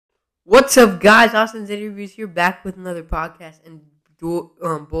What's up, guys? Austin's Interviews here, back with another podcast, and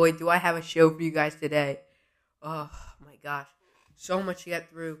boy, do I have a show for you guys today. Oh, my gosh. So much to get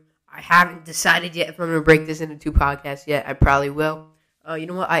through. I haven't decided yet if I'm going to break this into two podcasts yet. I probably will. You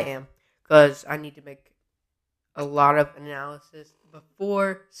know what? I am, because I need to make a lot of analysis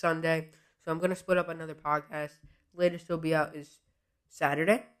before Sunday, so I'm going to split up another podcast. Latest will be out is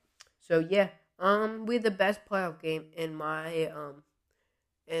Saturday. So, yeah, we had the best playoff game in my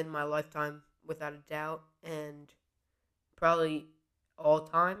lifetime, without a doubt, and probably all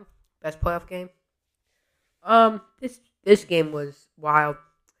time best playoff game. This game was wild.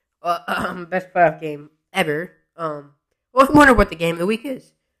 Best playoff game ever. Well, I wonder what the game of the week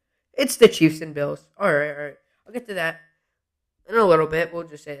is. It's the Chiefs and Bills. All right. I'll get to that in a little bit. We'll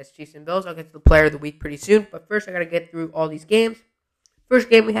just say it's Chiefs and Bills. I'll get to the player of the week pretty soon. But first, I gotta get through all these games. First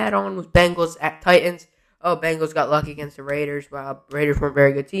game we had on was Bengals at Titans. Oh, Bengals got lucky against the Raiders. Wow, Raiders weren't a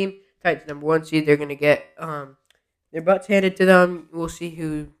very good team. Titans number 1 seed. They're gonna get their butts handed to them. We'll see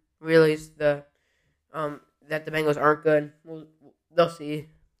who realizes that the Bengals aren't good. They'll see.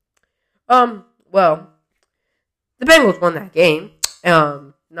 Well, the Bengals won that game,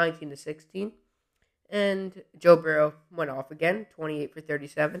 19-16, and Joe Burrow went off again, 28 for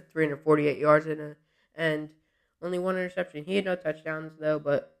 37, 348 yards and only one interception. He had no touchdowns though,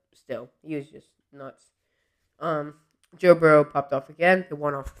 but still, he was just nuts. Joe Burrow popped off again. They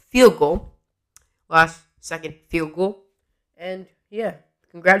won off a field goal. Last second field goal. And yeah,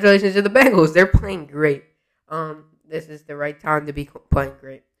 congratulations to the Bengals. They're playing great. This is the right time to be playing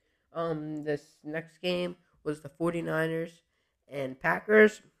great. This next game was the 49ers and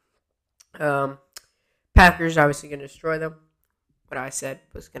Packers. Packers obviously going to destroy them. What I said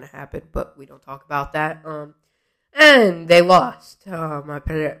was going to happen, but we don't talk about that. And they lost. My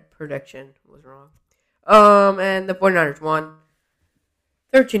prediction was wrong. And the 49ers won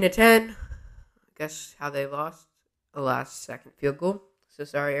 13-10. Guess how they lost? A last second field goal. So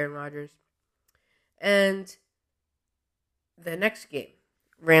sorry, Aaron Rodgers. And the next game,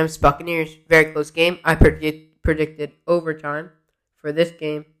 Rams Buccaneers, very close game. I predicted overtime for this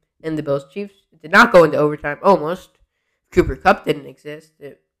game, and the Bills Chiefs. It did not go into overtime. Almost. If Cooper Kupp didn't exist,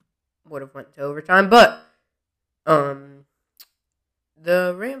 it would have went to overtime. But the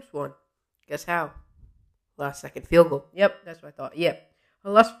Rams won. Guess how? Last second field goal. Yep, that's what I thought. Yep. A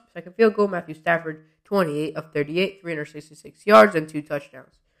last second field goal. Matthew Stafford, 28 of 38, 366 yards, and 2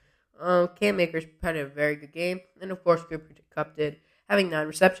 touchdowns. Cam Akers had a very good game. And, of course, Cooper Kupp did, having 9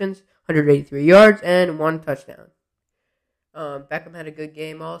 receptions, 183 yards, and 1 touchdown. Beckham had a good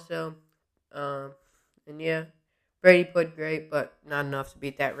game also. And, yeah, Brady played great, but not enough to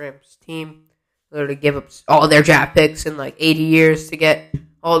beat that Rams team. Literally give up all their draft picks in like 80 years to get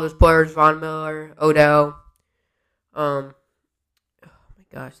all those players, Von Miller, Odell. Oh my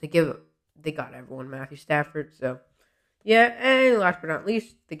gosh, they got everyone, Matthew Stafford. So yeah, and last but not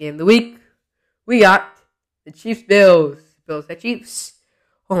least, the game of the week, we got the Chiefs Bills at Chiefs.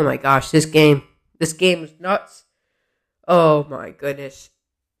 Oh my gosh, this game was nuts. Oh my goodness,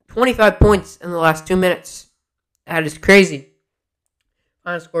 25 points in the last 2 minutes. That is crazy.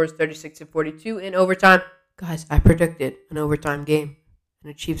 Final score is 36-42 in overtime. Guys, I predicted an overtime game and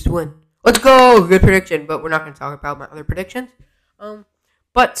the Chiefs win. Let's go! Good prediction, but we're not going to talk about my other predictions.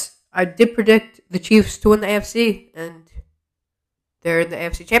 But I did predict the Chiefs to win the AFC, and they're in the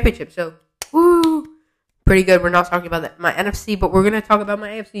AFC Championship. So, woo! Pretty good. We're not talking about my NFC, but we're going to talk about my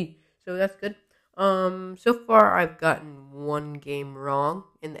AFC. So that's good. So far, I've gotten 1 game wrong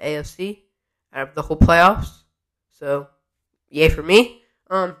in the AFC out of the whole playoffs. So, yay for me.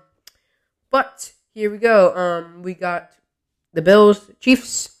 But here we go. We got the Bills,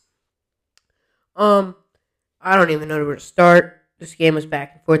 Chiefs. I don't even know where to start. This game was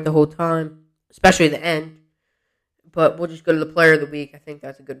back and forth the whole time, especially the end. But we'll just go to the player of the week. I think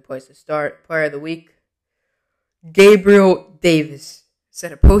that's a good place to start. Player of the week, Gabriel Davis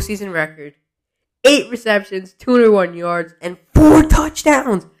set a postseason record. 8 receptions, 201 yards, and 4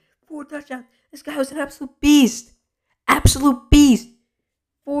 touchdowns. 4 touchdowns. This guy was an absolute beast.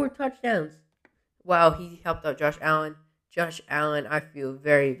 4 touchdowns. Wow, he helped out Josh Allen. Josh Allen, I feel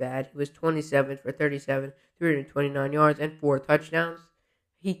very bad. He was 27 for 37, 329 yards, and 4 touchdowns.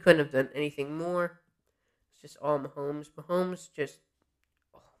 He couldn't have done anything more. It's just all Mahomes. Mahomes just,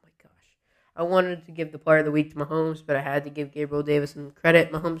 oh my gosh. I wanted to give the player of the week to Mahomes, but I had to give Gabriel Davis some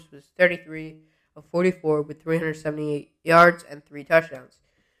credit. Mahomes was 33 of 44 with 378 yards and 3 touchdowns.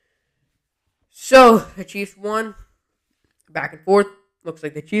 So, the Chiefs won. Back and forth. Looks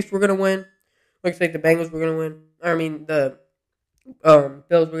like the Chiefs were going to win. Looks like the Bengals were going to win. The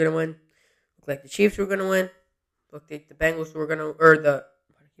Bills were going to win. Looked like the Chiefs were going to win. Looked like the Bengals were going to,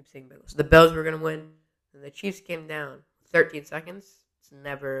 keep saying Bengals. The Bills were going to win, and the Chiefs came down 13 seconds. It's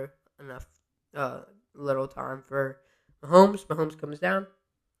never enough little time for Mahomes. Mahomes comes down,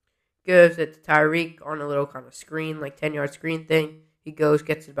 gives it to Tyreek on a little kind of screen, like 10-yard screen thing. He goes,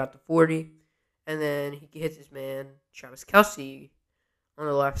 gets it about to 40, and then he hits his man, Travis Kelce, on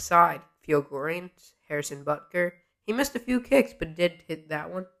the left side. Field goal range. Harrison Butker. He missed a few kicks, but did hit that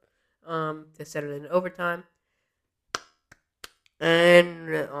one to set it in overtime.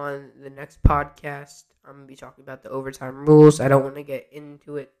 And on the next podcast, I'm going to be talking about the overtime rules. I don't want to get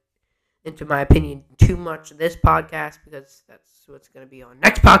into my opinion, too much this podcast because that's what's going to be on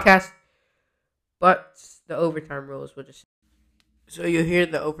next podcast. But the overtime rules will just... So you'll hear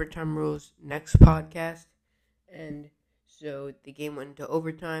the overtime rules next podcast. And so the game went into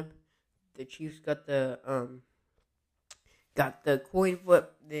overtime. The Chiefs got the coin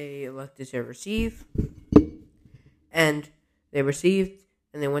flip. They elected to receive. And they received,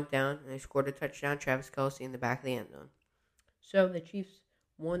 and they went down, and they scored a touchdown. Travis Kelce in the back of the end zone. So the Chiefs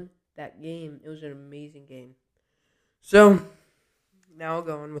won that game. It was an amazing game. So now I'll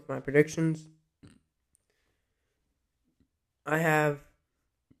go on with my predictions. I have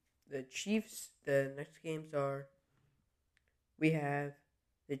the Chiefs. The next games are, we have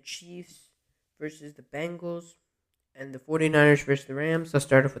the Chiefs versus the Bengals and the 49ers versus the Rams. I'll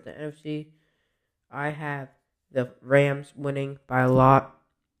start off with the NFC. I have the Rams winning by a lot.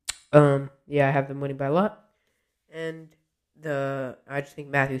 I have them winning by a lot. And I just think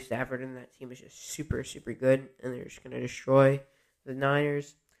Matthew Stafford and that team is just super, super good. And they're just going to destroy the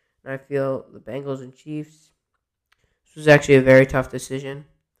Niners. And I feel the Bengals and Chiefs. This was actually a very tough decision.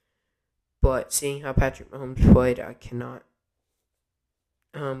 But seeing how Patrick Mahomes played, I cannot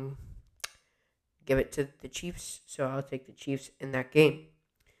give it to the Chiefs. So I'll take the Chiefs in that game.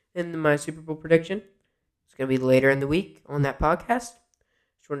 And my Super Bowl prediction, it's going to be later in the week on that podcast.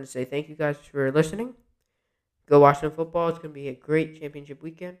 Just wanted to say thank you guys for listening. Go watch some football. It's going to be a great championship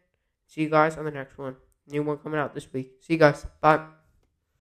weekend. See you guys on the next one. New one coming out this week. See you guys. Bye.